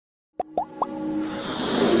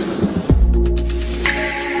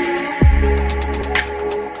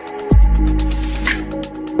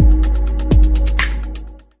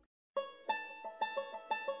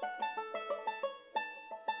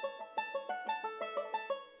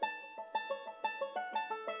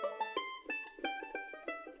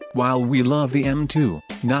While we love the M2,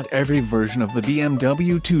 not every version of the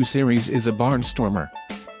BMW 2 Series is a barnstormer.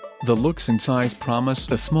 The looks and size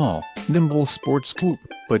promise a small, nimble sports coupe,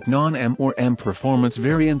 but non-M or M performance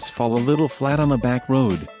variants fall a little flat on the back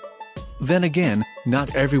road. Then again,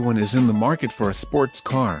 not everyone is in the market for a sports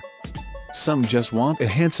car. Some just want a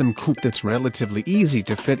handsome coupe that's relatively easy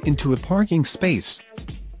to fit into a parking space.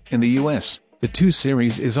 In the US, the 2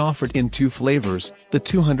 Series is offered in two flavors, the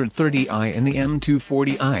 230i and the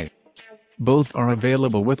M240i. Both are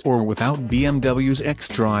available with or without BMW's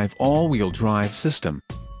Xdrive all-wheel drive system.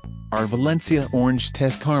 Our Valencia Orange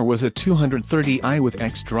test car was a 230i with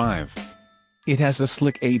Xdrive. It has a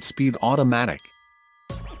slick 8-speed automatic.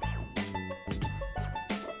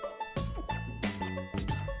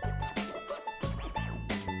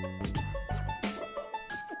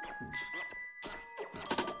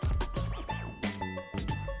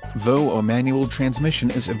 Though a manual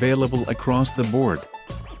transmission is available across the board.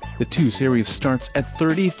 The 2 Series starts at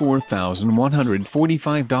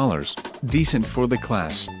 $34,145, decent for the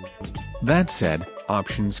class. That said,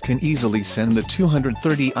 options can easily send the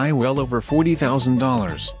 230i well over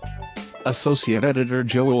 $40,000. Associate Editor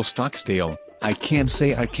Joel Stocksdale, I can't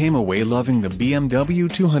say I came away loving the BMW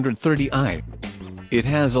 230i. It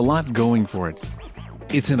has a lot going for it.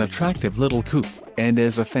 It's an attractive little coupe, and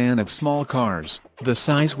as a fan of small cars, the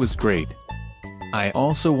size was great. I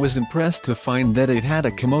also was impressed to find that it had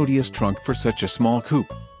a commodious trunk for such a small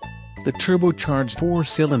coupe. The turbocharged 4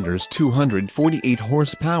 cylinders, 248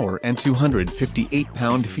 horsepower and 258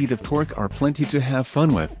 pound-feet of torque are plenty to have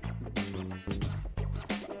fun with.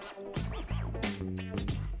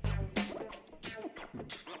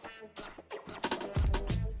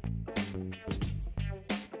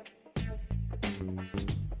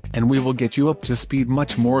 And we will get you up to speed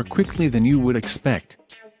much more quickly than you would expect.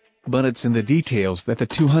 But it's in the details that the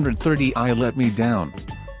 230i let me down.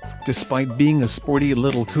 Despite being a sporty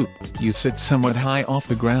little coupe, you sit somewhat high off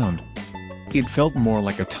the ground. It felt more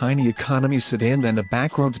like a tiny economy sedan than a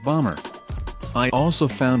backroads bomber. I also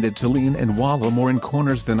found it to lean and wallow more in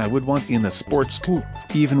corners than I would want in a sports coupe,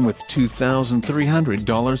 even with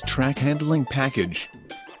 $2,300 track handling package.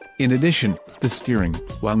 In addition, the steering,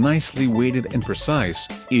 while nicely weighted and precise,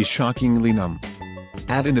 is shockingly numb.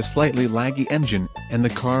 Add in a slightly laggy engine, and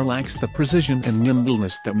the car lacks the precision and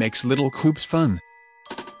nimbleness that makes little coupes fun.